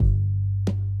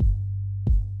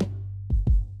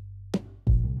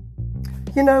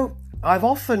You know, I've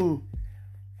often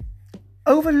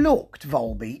overlooked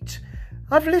Volbeat.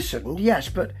 I've listened, yes,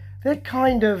 but they're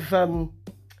kind of,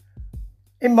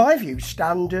 in my view,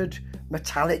 standard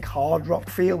metallic hard rock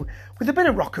feel with a bit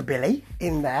of rockabilly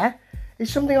in there.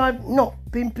 Is something I've not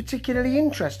been particularly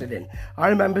interested in. I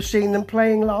remember seeing them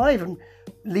playing live and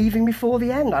leaving before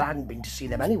the end. I hadn't been to see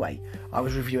them anyway. I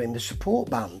was reviewing the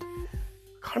support band.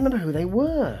 I can't remember who they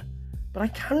were, but I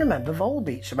can remember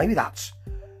Volbeat. So maybe that's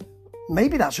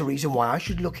a reason why I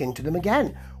should look into them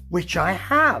again, which I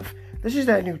have. This is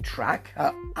their new track,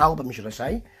 album should I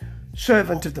say,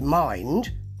 Servant of the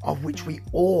Mind, of which we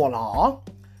all are,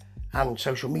 and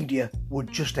social media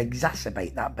would just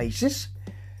exacerbate that basis.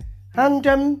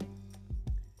 And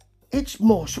it's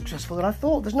more successful than I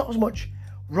thought. There's not as much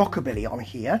rockabilly on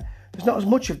here. There's not as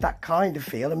much of that kind of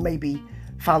feel, and maybe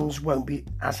fans won't be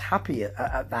as happy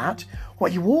at that.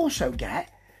 What you also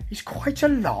get is quite a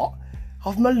lot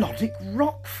of melodic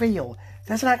rock feel.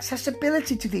 There's an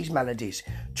accessibility to these melodies,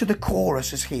 to the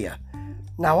choruses here.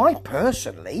 Now, I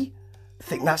personally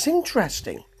think that's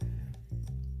interesting.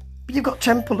 But you've got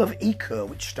Temple of Ikur,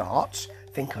 which starts,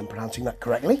 I think I'm pronouncing that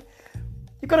correctly.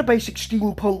 You've got a basic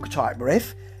steampunk type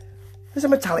riff. There's a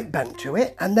metallic bent to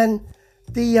it, and then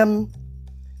the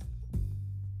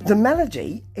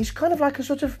melody is kind of like a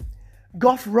sort of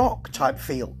goth rock type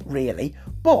feel, really.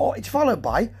 But it's followed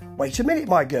by Wait a Minute,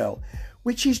 My Girl,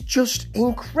 which is just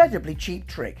incredibly Cheap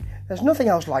Trick. There's nothing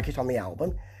else like it on the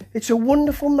album. It's a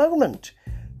wonderful moment.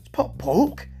 It's pop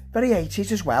punk, very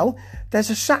 80s as well.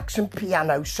 There's a sax and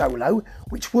piano solo,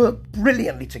 which work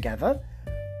brilliantly together.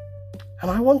 And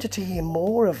I wanted to hear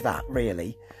more of that,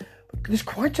 really. There's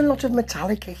quite a lot of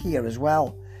Metallica here as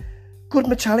well. Good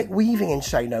metallic weaving in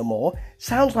Say No More.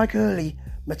 Sounds like early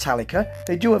Metallica.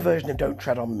 They do a version of Don't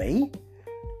Tread on Me,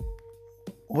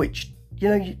 which, you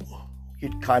know,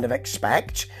 you'd kind of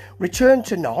expect. Return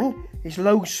to None is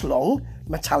low slung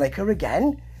Metallica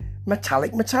again.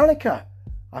 Metallic Metallica,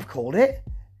 I've called it.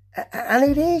 And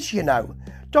it is, you know.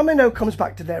 Domino comes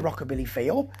back to their rockabilly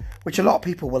feel, which a lot of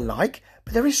people will like,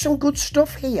 but there is some good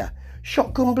stuff here.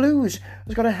 Shotgun Blues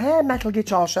has got a hair metal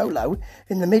guitar solo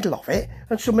in the middle of it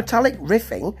and some metallic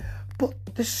riffing, but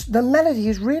the melody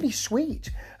is really sweet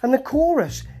and the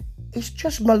chorus is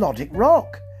just melodic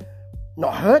rock.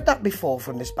 Not heard that before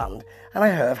from this band, and I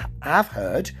have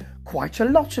heard quite a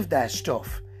lot of their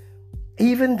stuff.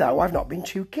 Even though I've not been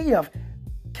too keen, I've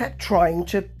kept trying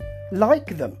to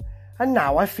like them, and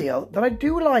now I feel that I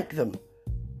do like them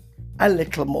a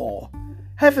little more.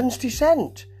 Heaven's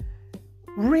Descent,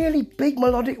 really big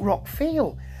melodic rock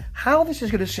feel. How this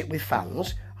is going to sit with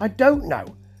fans, I don't know,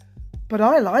 but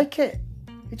I like it.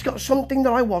 It's got something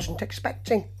that I wasn't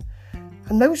expecting,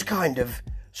 and those kind of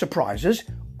surprises,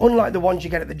 unlike the ones you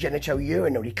get at the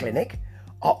genitourinary clinic,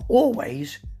 are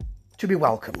always to be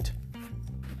welcomed.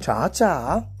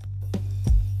 Ta-ta.